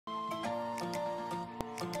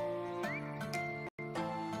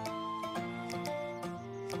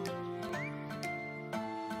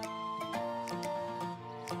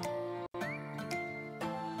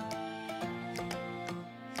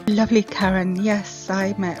Lovely, Karen. Yes,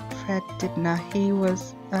 I met Fred Dibner. He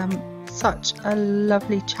was such a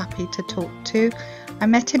lovely chappie to talk to. I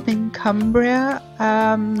met him in Cumbria.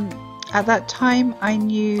 At that time I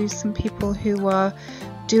knew some people who were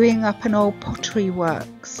doing up an old pottery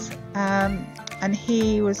works, and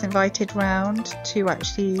he was invited round to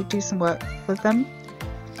actually do some work for them.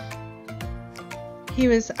 He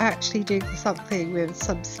was actually doing something with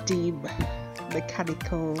some steam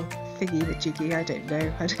mechanical thingy-majiggy. I don't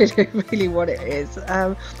know really what it is.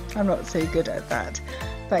 I'm not so good at that,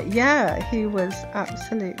 but yeah, he was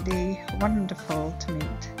absolutely wonderful to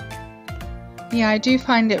meet. Yeah, I do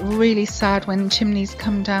find it really sad when chimneys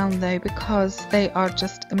come down though, because they are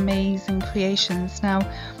just amazing creations. Now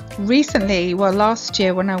recently, well last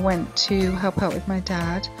year when I went to help out with my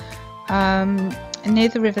dad, near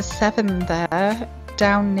the River Severn there,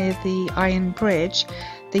 down near the Iron Bridge,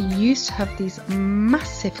 they used to have these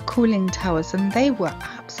massive cooling towers, and they were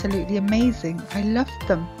absolutely amazing. I loved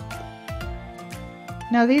them.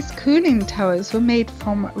 Now these cooling towers were made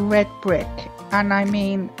from red brick, and I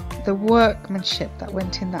mean the workmanship that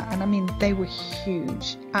went in that, and I mean they were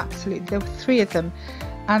huge, absolutely. There were 3 of them,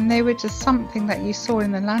 and they were just something that you saw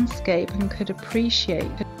in the landscape and could appreciate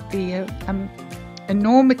the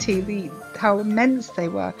enormity, how immense they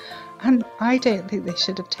were. And I don't think they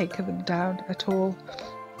should have taken them down at all.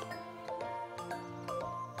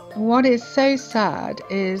 What is so sad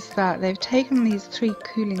is that they've taken these 3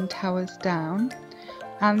 cooling towers down,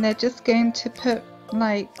 and they're just going to put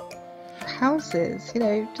like houses, you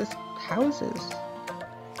know, just houses,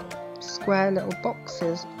 square little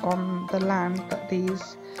boxes on the land that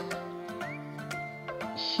these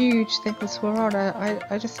huge things were on.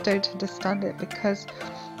 I just don't understand it, because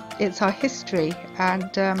it's our history,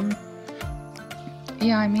 and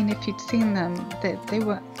yeah, I mean, if you'd seen them, they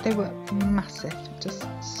were massive, just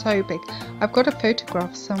so big. I've got a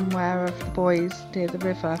photograph somewhere of the boys near the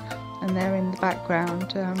river, and they're in the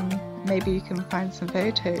background. Maybe you can find some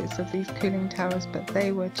photos of these cooling towers, but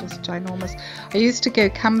they were just ginormous. I used to go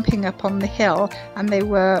camping up on the hill, and they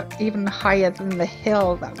were even higher than the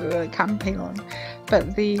hill that we were camping on.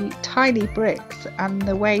 But the tiny bricks and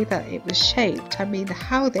the way that it was shaped, I mean,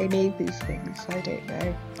 how they made these things, I don't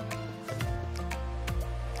know.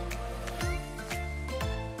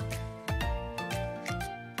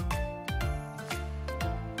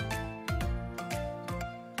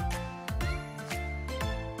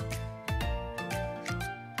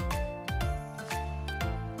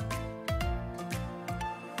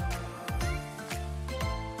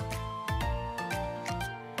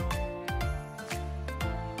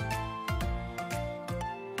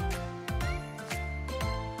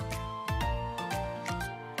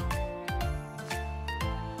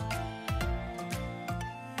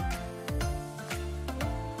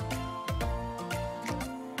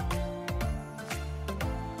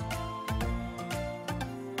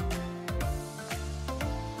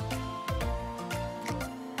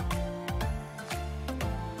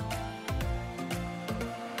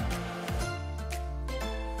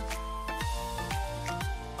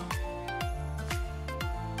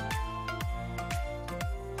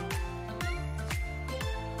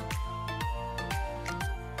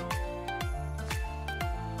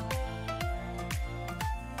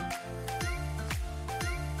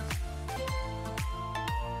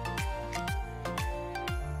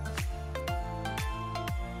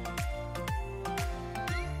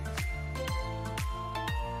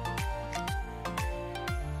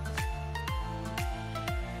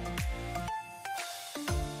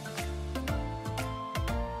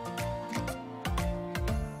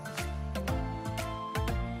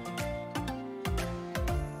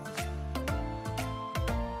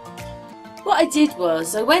 What I did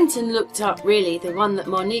was I went and looked up really the one that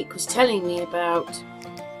Monique was telling me about,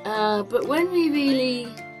 but when we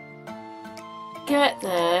really get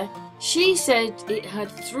there, she said it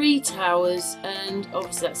had 3 towers, and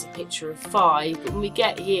obviously that's a picture of 5, but when we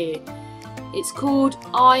get here it's called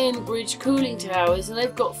Iron Bridge Cooling Towers, and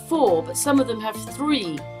they've got 4, but some of them have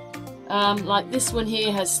 3. Like this one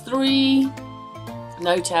here has 3,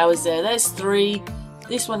 no towers there, there's 3.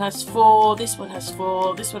 This one has 4, this one has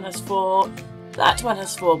 4, this one has 4, that one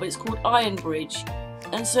has 4, but it's called Iron Bridge.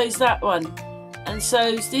 And so's that one, and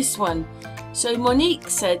so's this one. So Monique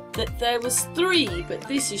said that there was 3, but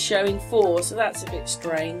this is showing 4, so that's a bit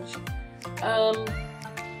strange.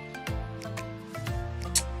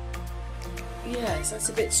 Yes, that's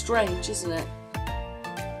a bit strange, isn't it?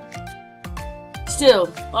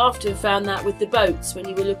 Still, I often found that with the boats, when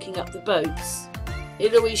you were looking up the boats,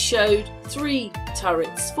 it always showed 3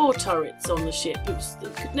 turrets, 4 turrets on the ship. You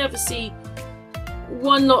could never see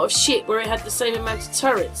one lot of shit where it had the same amount of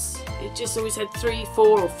turrets. It just always had 3,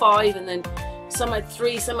 4 or 5, and then some had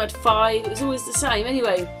 3, some had 5. It was always the same.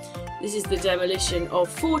 Anyway, this is the demolition of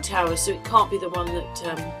 4 towers, so it can't be the one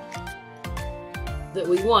that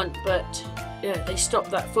we want. But yeah, they stopped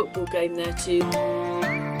that football game there too.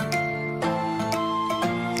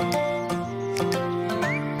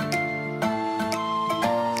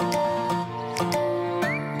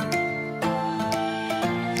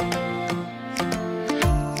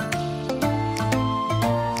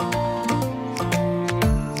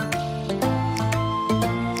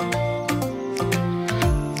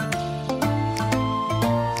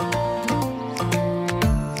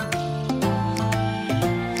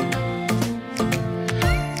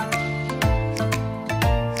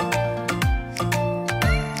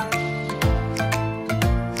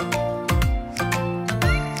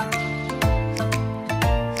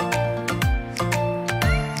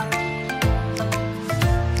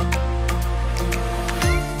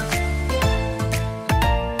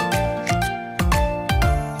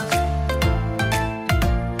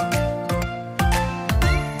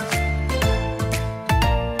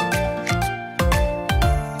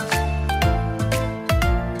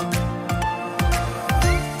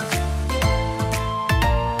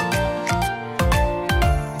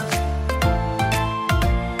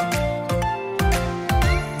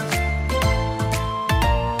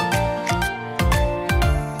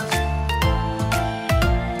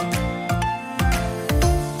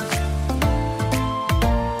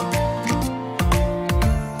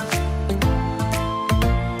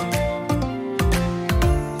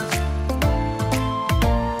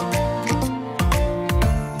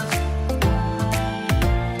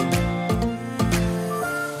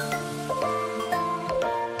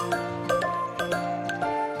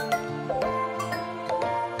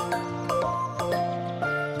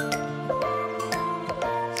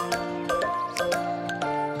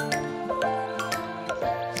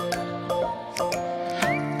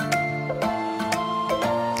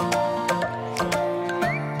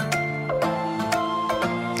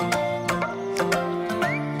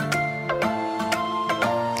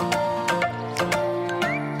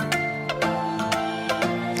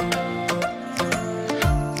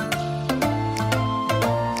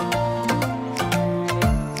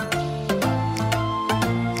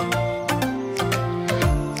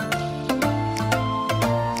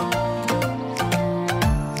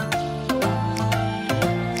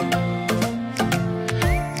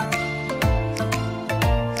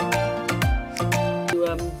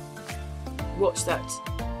 Watch that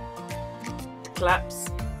collapse.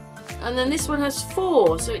 And then this one has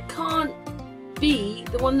 4, so it can't be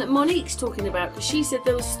the one that Monique's talking about, because she said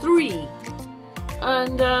there was 3.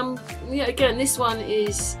 And yeah, again, this one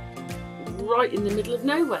is right in the middle of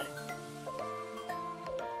nowhere.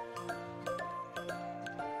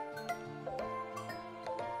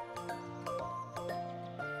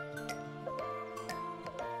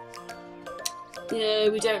 You know,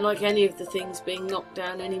 we don't like any of the things being knocked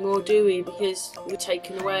down anymore, do we? Because we're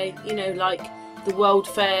taken away. You know, like the World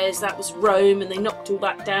Fairs, that was Rome, and they knocked all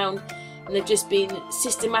that down. And they've just been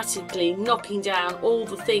systematically knocking down all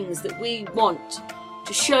the things that we want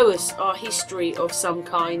to show us our history of some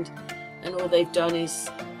kind. And all they've done is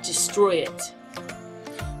destroy it.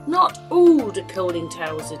 Not all the cooling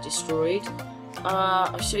towers are destroyed.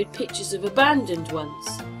 I showed pictures of abandoned ones.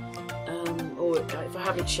 Or if I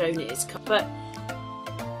haven't shown it, it's... But...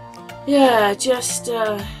 yeah, just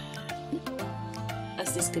as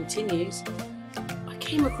this continues, I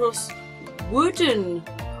came across wooden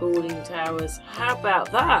cooling towers. How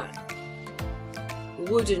about that?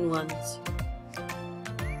 Wooden ones.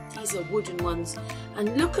 These are wooden ones.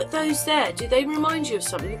 And look at those there. Do they remind you of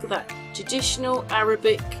something? Look at that. Traditional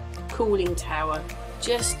Arabic cooling tower.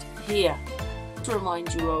 Just here. To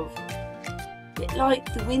remind you of. A bit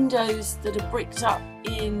like the windows that are bricked up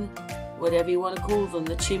in... whatever you want to call them,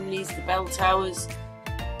 the chimneys, the bell towers.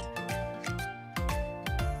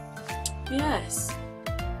 Yes.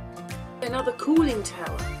 Another cooling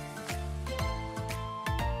tower.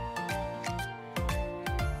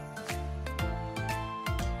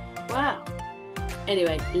 Wow.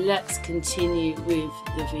 Anyway, let's continue with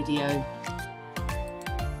the video.